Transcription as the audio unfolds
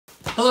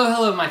Hello,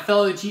 hello, my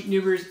fellow Jeep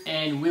noobers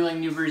and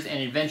wheeling noobers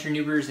and adventure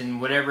noobers and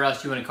whatever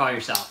else you want to call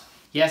yourself.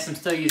 Yes, I'm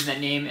still using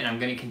that name and I'm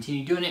going to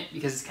continue doing it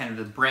because it's kind of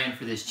the brand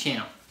for this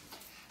channel.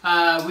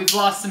 We've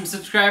lost some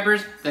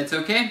subscribers. That's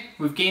okay.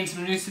 We've gained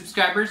some new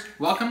subscribers.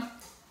 Welcome.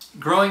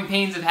 Growing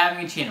pains of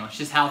having a channel. It's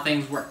just how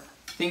things work.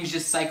 Things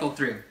just cycle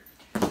through.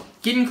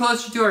 Getting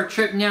closer to our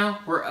trip now.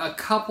 We're a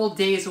couple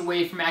days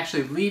away from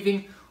actually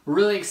leaving. We're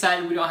really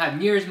excited. We don't have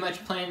near as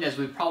much planned as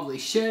we probably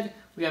should.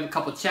 We have a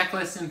couple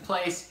checklists in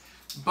place,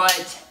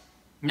 but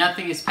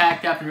nothing is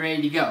packed up and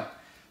ready to go.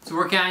 So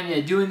we're kind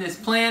of doing this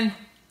plan,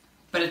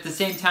 but at the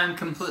same time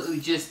completely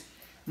just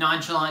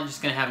nonchalant,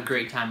 just going to have a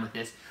great time with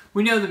this.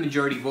 We know the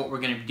majority of what we're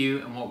going to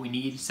do and what we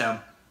need, so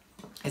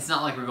it's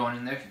not like we're going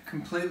in there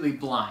completely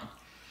blind.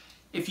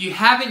 If you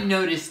haven't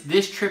noticed,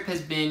 this trip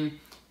has been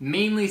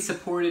mainly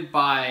supported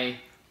by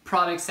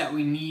products that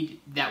we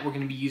need that we're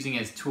going to be using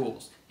as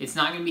tools. It's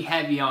not going to be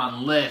heavy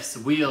on lifts,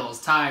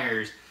 wheels,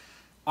 tires,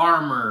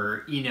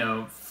 armor, you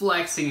know,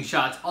 flexing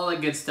shots, all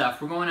that good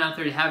stuff. We're going out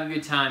there to have a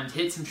good time, to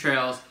hit some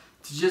trails,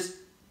 to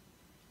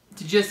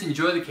just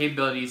enjoy the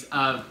capabilities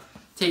of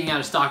taking out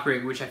a stock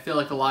rig, which I feel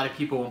like a lot of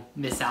people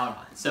miss out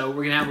on. So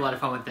we're gonna have a lot of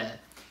fun with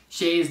that.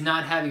 Shay is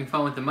not having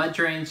fun with the mud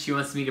terrain. She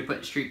wants me to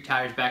put street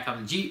tires back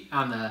on the Jeep,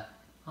 oh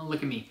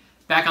look at me,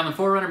 back on the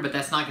 4Runner, but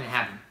that's not gonna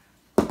happen.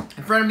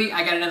 In front of me,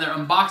 I got another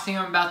unboxing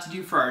I'm about to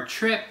do for our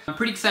trip. I'm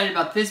pretty excited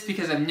about this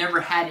because I've never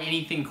had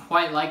anything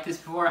quite like this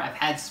before. I've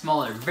had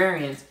smaller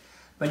variants,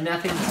 but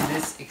nothing to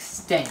this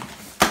extent.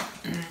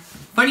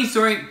 Funny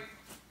story,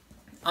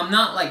 I'm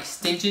not like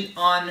stingent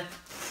on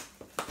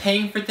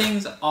paying for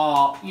things.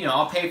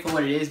 I'll pay for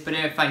what it is, but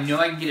if I know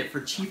I can get it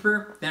for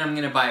cheaper, then I'm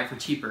gonna buy it for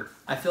cheaper.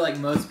 I feel like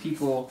most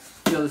people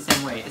feel the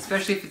same way,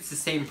 especially if it's the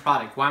same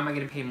product. Why am I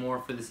gonna pay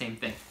more for the same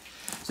thing?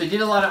 So I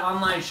did a lot of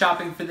online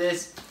shopping for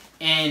this,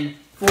 and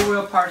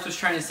 4-Wheel Parts was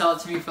trying to sell it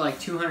to me for like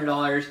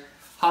 $200.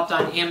 Hopped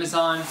on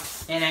Amazon,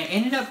 and I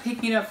ended up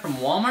picking it up from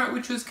Walmart,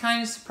 which was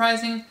kind of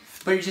surprising,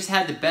 but it just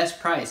had the best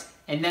price.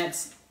 And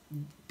that's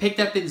picked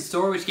up in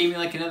store, which gave me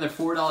like another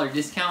 $4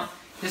 discount.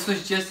 This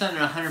was just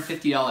under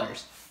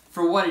 $150.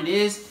 For what it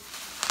is,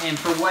 and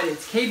for what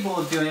it's capable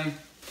of doing,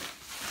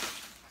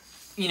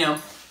 you know,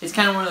 it's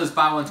kind of one of those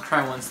buy once,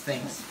 cry once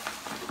things.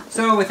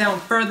 So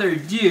without further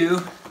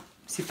ado,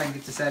 see if I can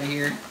get this out of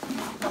here.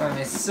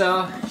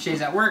 So,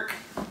 Shay's at work.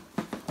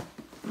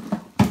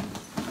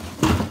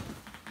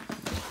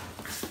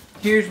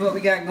 Here's what we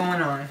got going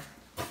on.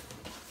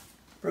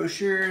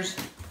 Brochures,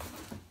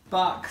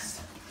 box.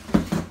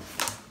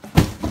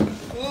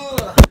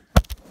 Ugh.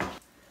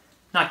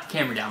 Knocked the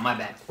camera down, my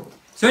bad.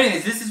 So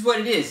anyways, this is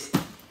what it is.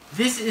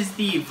 This is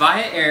the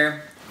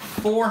Viair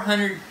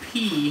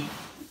 400P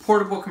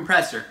portable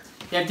compressor.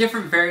 They have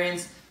different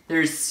variants.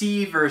 There's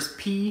C versus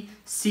P.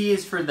 C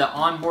is for the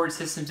onboard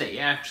systems that you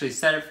actually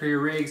set up for your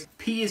rigs.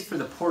 P is for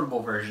the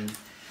portable version.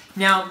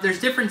 Now, there's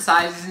different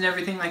sizes and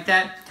everything like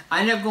that. I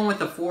ended up going with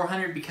the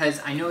 400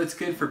 because I know it's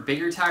good for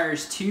bigger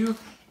tires too.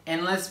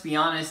 And let's be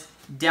honest,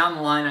 down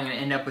the line I'm going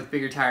to end up with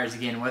bigger tires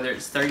again, whether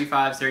it's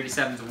 35s,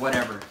 37s,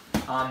 whatever.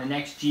 On the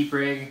next Jeep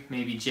rig,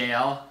 maybe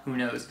JL, who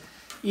knows.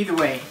 Either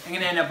way, I'm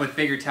going to end up with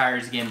bigger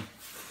tires again.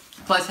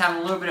 Plus,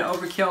 having a little bit of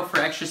overkill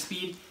for extra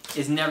speed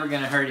is never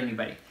going to hurt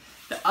anybody.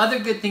 The other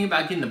good thing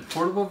about getting the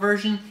portable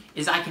version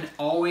is I can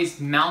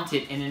always mount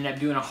it and end up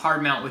doing a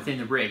hard mount within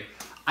the rig.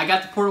 I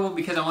got the portable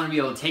because I want to be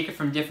able to take it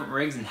from different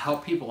rigs and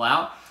help people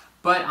out.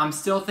 But I'm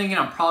still thinking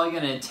I'm probably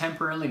going to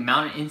temporarily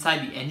mount it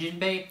inside the engine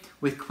bay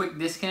with quick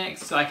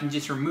disconnects so I can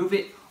just remove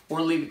it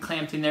or leave it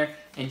clamped in there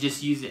and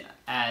just use it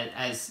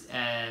as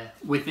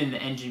within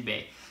the engine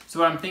bay.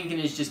 So what I'm thinking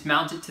is just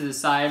mount it to the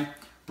side,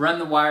 run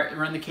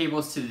the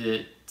cables to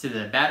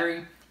the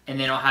battery, and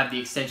then I'll have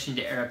the extension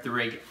to air up the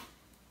rig.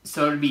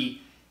 So it'll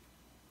be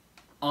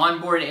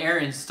onboard air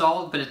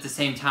installed, but at the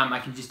same time I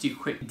can just do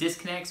quick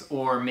disconnects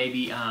or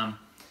maybe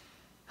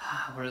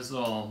what are those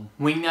little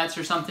wing nuts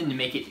or something to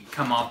make it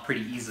come off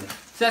pretty easily.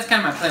 So that's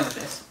kind of my plan with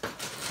this.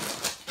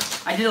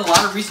 I did a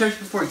lot of research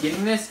before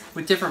getting this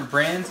with different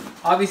brands.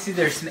 Obviously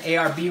there's some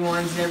ARB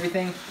ones and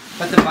everything,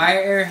 but the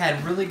Viair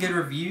had really good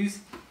reviews.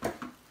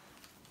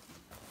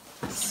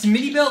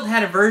 Smittybilt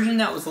had a version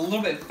that was a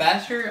little bit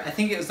faster. I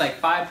think it was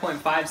like 5.56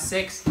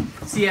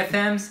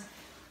 CFMs.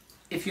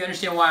 If you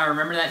understand why I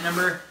remember that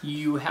number,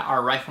 you are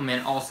a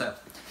rifleman also.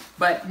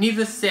 But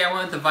needless to say, I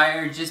went with the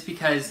Viair just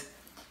because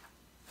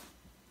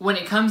when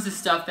it comes to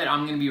stuff that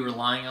I'm going to be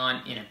relying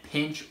on in a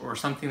pinch or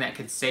something that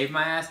could save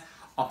my ass,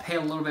 I'll pay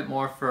a little bit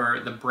more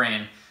for the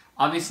brand.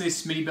 Obviously,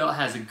 Smittybilt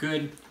has a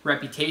good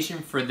reputation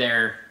for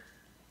their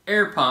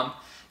air pump.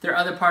 Their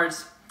other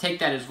parts, take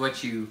that as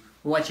what you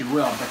will,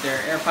 but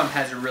their air pump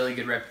has a really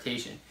good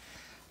reputation.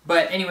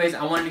 But anyways,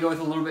 I wanted to go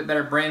with a little bit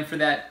better brand for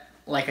that.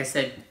 Like I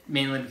said,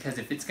 mainly because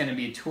if it's going to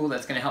be a tool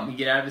that's going to help me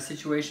get out of a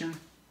situation,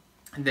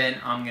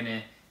 then I'm going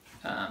to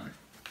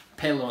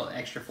pay a little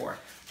extra for it.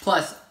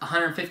 Plus,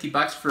 150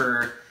 bucks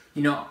for,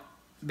 you know,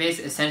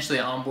 basically essentially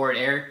onboard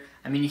air.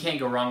 I mean, you can't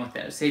go wrong with that.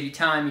 It'll save you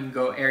time. You can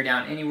go air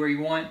down anywhere you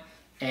want,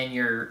 and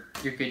you're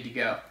good to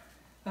go.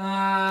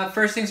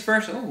 First things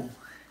first. Oh,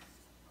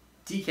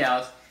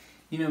 decals.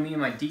 you know me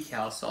and my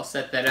decals, so I'll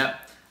set that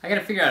up. I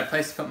gotta figure out a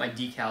place to put my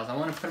decals. I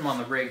want to put them on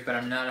the rig, but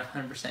I'm not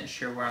 100%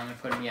 sure where I'm gonna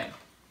put them yet.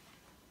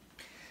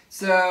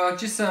 So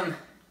just some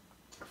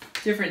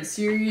different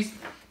series.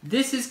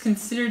 This is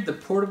considered the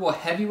portable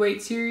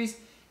heavyweight series.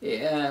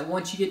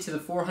 Once you get to the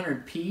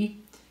 400P,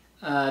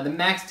 the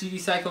max duty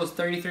cycle is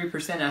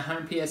 33% at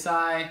 100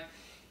 psi.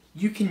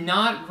 You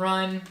cannot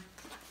run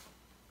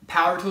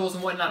power tools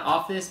and whatnot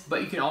off this,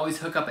 but you can always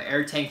hook up an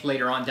air tank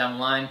later on down the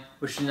line,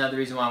 which is another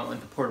reason why I went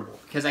with the portable,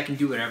 because I can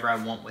do whatever I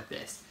want with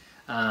this.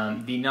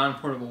 The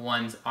non-portable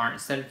ones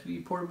aren't set up to be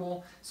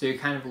portable, so you're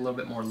kind of a little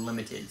bit more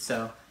limited.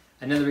 So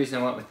another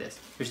reason I went with this.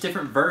 There's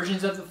different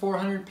versions of the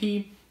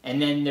 400P,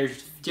 and then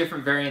there's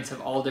different variants of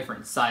all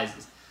different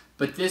sizes.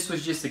 But this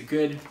was just a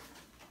good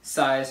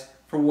size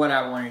for what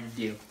I wanted to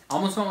do. I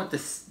almost went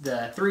with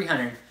the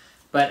 300,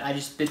 but I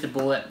just bit the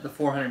bullet. The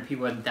 400P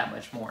wasn't that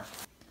much more.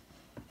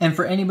 And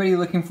for anybody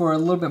looking for a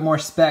little bit more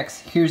specs,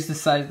 here's the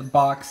size of the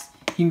box.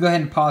 You can go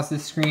ahead and pause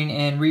this screen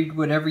and read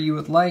whatever you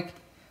would like.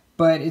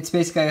 But it's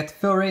basically, I got the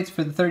fill rates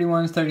for the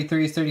 31s,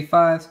 33s,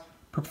 35s,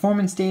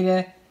 performance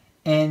data,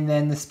 and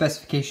then the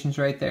specifications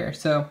right there.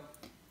 So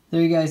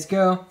there you guys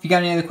go. If you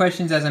got any other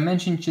questions, as I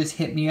mentioned, just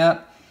hit me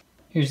up.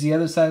 Here's the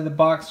other side of the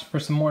box for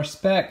some more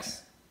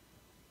specs.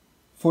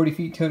 40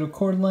 feet total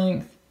cord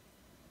length,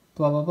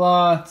 blah blah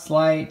blah, it's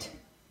light,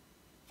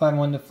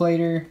 5.1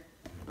 deflator,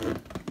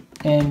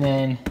 and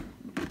then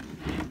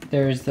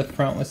there's the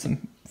front with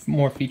some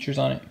more features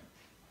on it.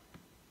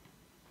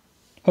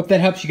 Hope that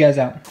helps you guys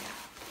out.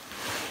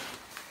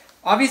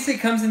 Obviously it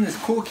comes in this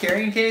cool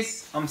carrying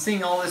case. I'm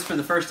seeing all this for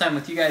the first time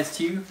with you guys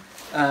too,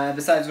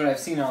 besides what I've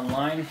seen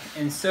online,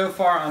 and so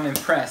far I'm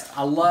impressed.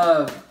 I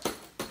love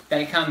that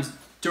it comes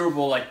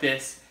durable like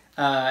this.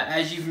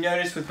 As you've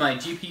noticed with my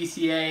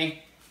GPCA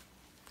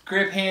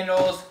grip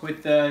handles,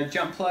 with the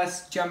Jump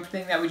Plus jump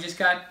thing that we just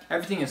got,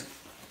 everything is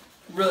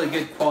really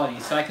good quality,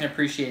 so I can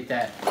appreciate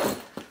that.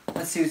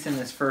 Let's see what's in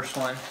this first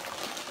one.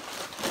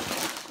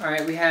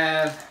 Alright, we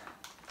have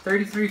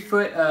 33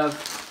 foot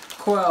of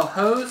coil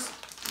hose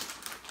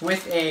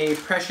with a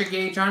pressure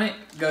gauge on it.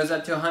 Goes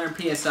up to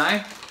 100 psi. I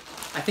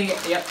think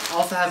it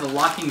also has a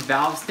locking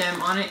valve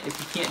stem on it. If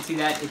you can't see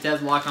that, it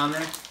does lock on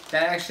there.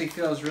 That actually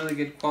feels really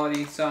good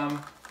quality, so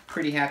I'm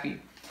pretty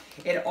happy.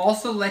 It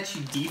also lets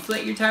you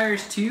deflate your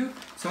tires too,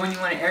 so when you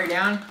want to air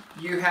down,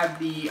 you have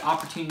the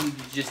opportunity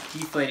to just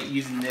deflate it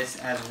using this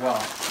as well.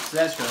 So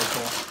that's really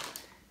cool.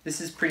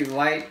 This is pretty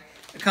light.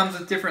 It comes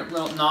with different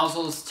little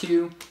nozzles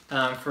too,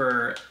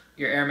 for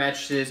your air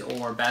mattresses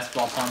or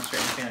basketball pumps or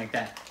anything like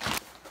that.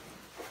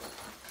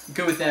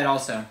 Good with that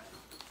also.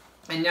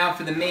 And now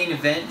for the main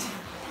event.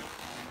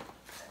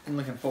 I'm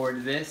looking forward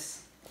to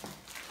this.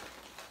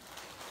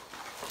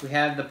 We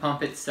have the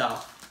pump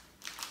itself.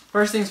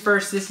 First things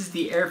first, this is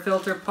the air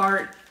filter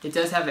part. It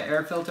does have an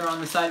air filter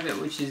on the side of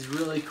it, which is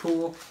really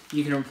cool.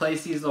 You can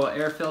replace these little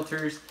air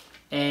filters,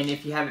 and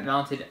if you have it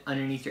mounted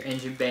underneath your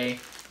engine bay,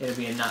 it'll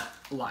be a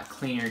lot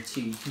cleaner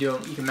too. You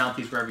can mount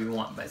these wherever you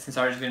want, but since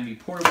ours is going to be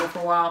portable for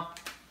a while,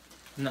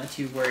 I'm not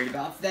too worried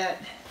about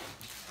that.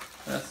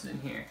 What else is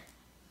in here?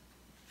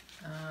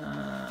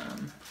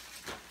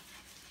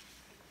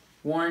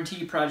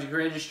 Warranty, project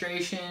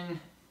registration,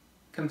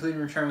 complete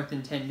and return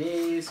within 10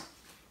 days,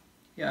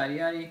 yada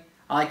yada.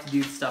 I like to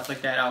do stuff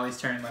like that. I always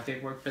turn in my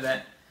paperwork for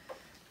that.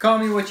 Call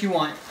me what you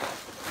want.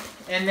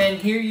 And then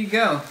here you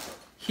go.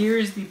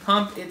 Here's the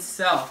pump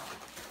itself.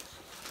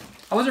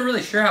 I wasn't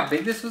really sure how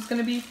big this was going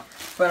to be,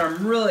 but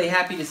I'm really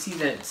happy to see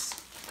that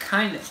it's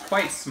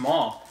quite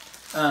small.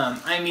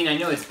 I mean, I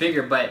know it's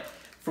bigger, but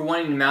for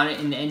wanting to mount it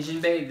in the engine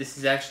bay, this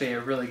is actually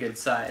a really good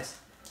size.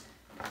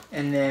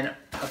 And then,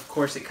 of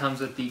course, it comes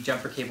with the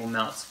jumper cable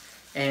mounts.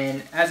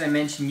 And as I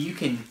mentioned, you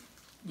can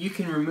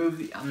remove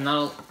the, I'm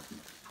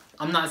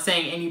not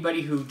saying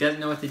anybody who doesn't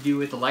know what to do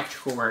with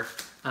electrical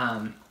work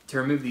to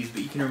remove these,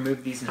 but you can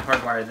remove these and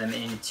hardwire them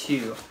in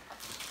too.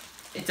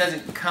 It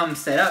doesn't come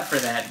set up for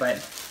that, but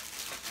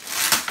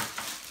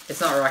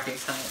it's not rocket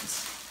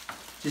science.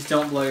 Just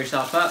don't blow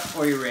yourself up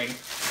or your rig.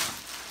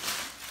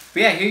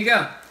 But yeah, here you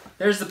go.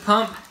 There's the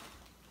pump.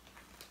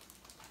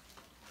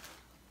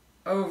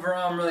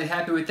 Overall, I'm really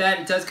happy with that.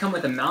 It does come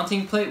with a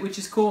mounting plate, which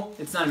is cool.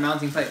 It's not a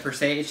mounting plate per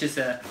se, it's just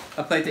a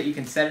plate that you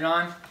can set it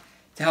on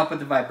to help with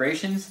the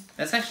vibrations.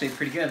 That's actually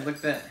pretty good. Look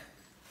at that.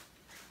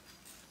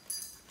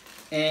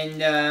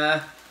 And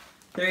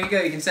there you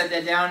go. You can set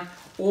that down,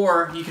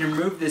 or you can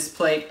remove this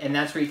plate, and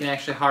that's where you can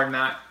actually hard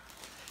mount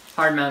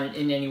it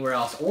in anywhere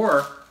else.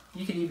 Or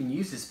you can even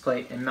use this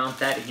plate and mount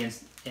that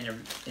against in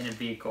a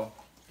vehicle.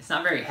 It's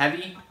not very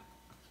heavy.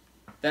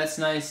 That's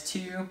nice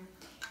too.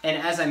 And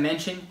as I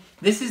mentioned,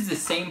 this is the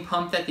same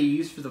pump that they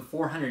use for the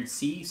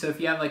 400C. So if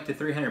you have like the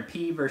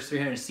 300P versus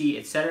 300C,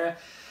 etc.,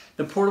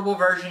 the portable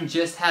version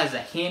just has a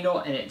handle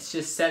and it's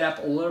just set up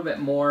a little bit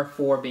more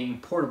for being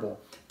portable.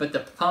 But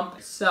the pump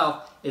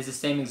itself is the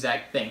same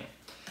exact thing.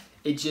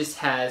 It just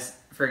has,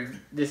 for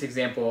this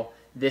example,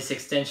 this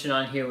extension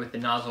on here with the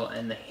nozzle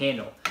and the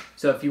handle.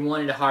 So if you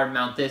wanted to hard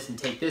mount this and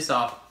take this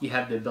off, you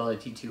have the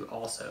ability to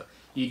also.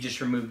 You just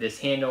remove this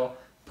handle,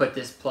 put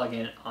this plug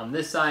in on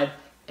this side,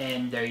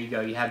 and there you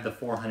go, you have the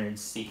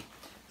 400C.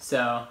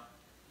 So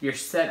you're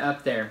set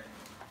up there.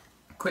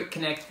 Quick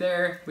connect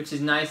there, which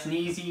is nice and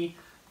easy.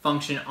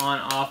 Function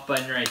on-off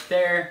button right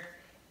there.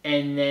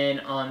 And then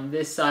on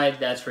this side,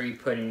 that's where you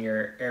put in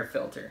your air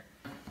filter.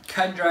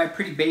 Cut and dry,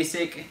 pretty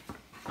basic.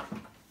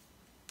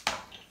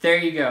 There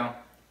you go.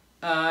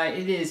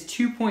 It is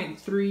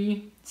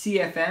 2.3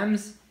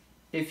 CFMs.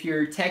 If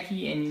you're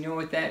techie and you know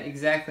what that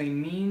exactly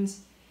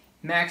means.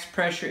 Max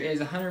pressure is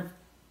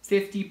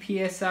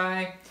 150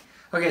 PSI.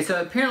 Okay, so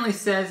it apparently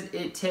says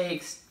it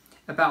takes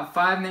about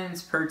 5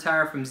 minutes per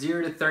tire from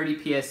 0 to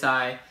 30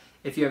 PSI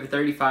if you have a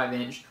 35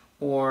 inch,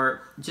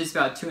 or just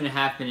about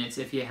 2.5 minutes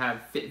if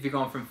you're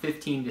going from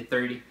 15 to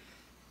 30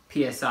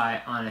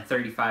 PSI on a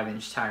 35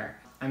 inch tire.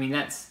 I mean,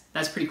 that's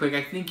pretty quick.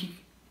 I think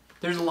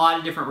there's a lot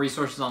of different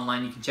resources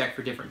online you can check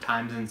for different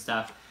times and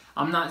stuff.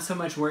 I'm not so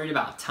much worried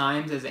about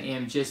times as I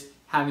am just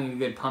having a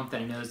good pump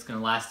that I know is going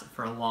to last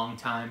for a long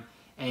time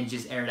and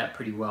just air it up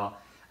pretty well.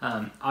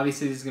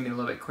 Obviously this is going to be a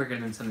little bit quicker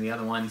than some of the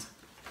other ones.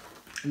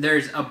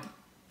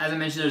 As I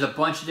mentioned, there's a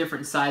bunch of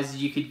different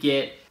sizes you could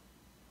get,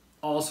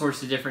 all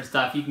sorts of different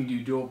stuff. You can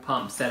do dual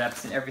pump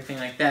setups and everything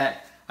like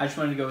that. I just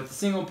wanted to go with a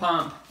single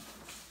pump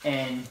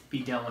and be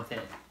done with it.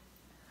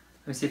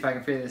 Let me see if I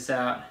can figure this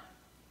out.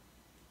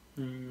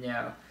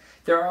 No.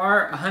 There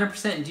are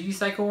 100% duty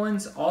cycle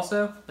ones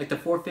also, like the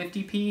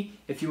 450P,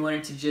 if you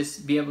wanted to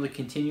just be able to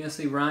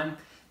continuously run.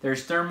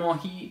 There's thermal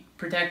heat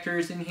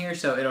protectors in here,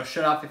 so it'll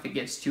shut off if it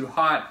gets too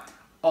hot,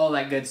 all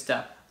that good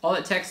stuff. All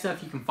that tech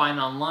stuff you can find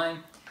online,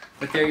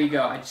 but there you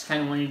go. I just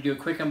kind of wanted to do a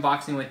quick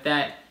unboxing with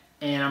that,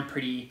 and I'm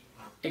pretty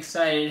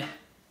excited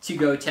to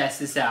go test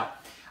this out.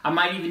 I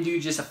might even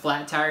do just a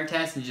flat tire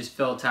test and just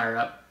fill a tire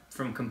up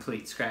from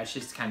complete scratch,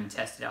 just to kind of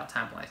test it out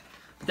time-wise.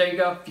 But there you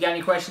go. If you got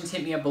any questions,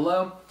 hit me up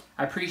below.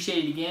 I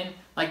appreciate it again.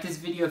 Like this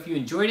video if you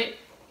enjoyed it.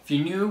 If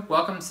you're new,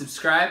 welcome,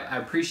 subscribe. I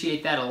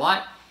appreciate that a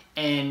lot.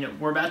 And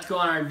we're about to go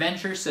on our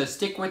adventure, so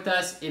stick with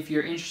us if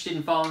you're interested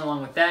in following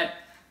along with that.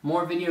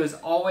 More videos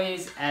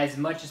always, as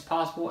much as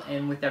possible,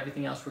 and with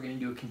everything else, we're going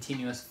to do a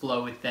continuous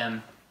flow with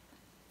them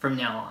from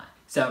now on.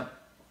 So,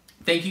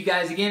 thank you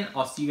guys again.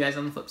 I'll see you guys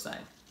on the flip side.